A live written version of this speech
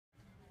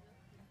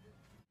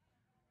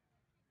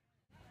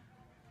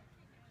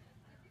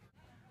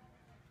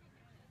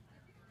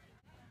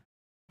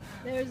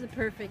There's the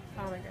perfect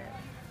pomegranate.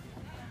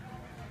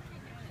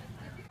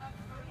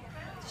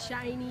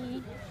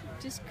 Shiny,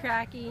 just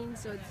cracking,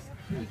 so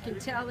you can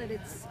tell that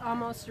it's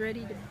almost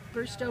ready to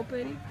burst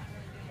open,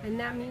 and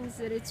that means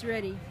that it's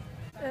ready.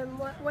 And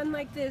one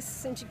like this,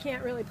 since you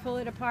can't really pull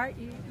it apart,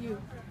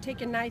 you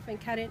take a knife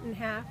and cut it in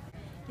half.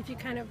 If you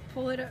kind of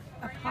pull it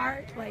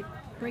apart, like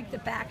break the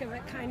back of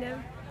it kind of,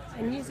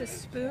 and use a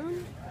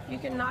spoon, you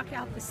can knock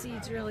out the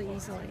seeds really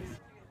easily.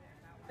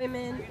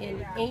 Women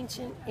in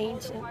ancient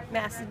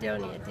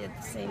Macedonia did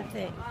the same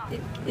thing.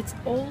 It's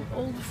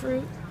old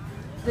fruit.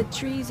 The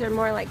trees are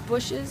more like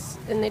bushes,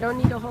 and they don't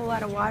need a whole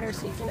lot of water,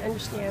 so you can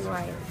understand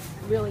why it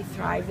really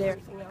thrived there.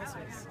 Everything else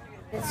was.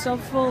 It's so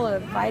full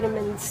of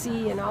vitamin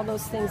C and all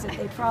those things that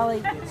they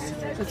probably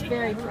was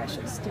very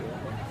precious to them.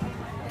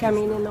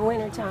 Coming in the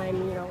wintertime,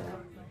 you know,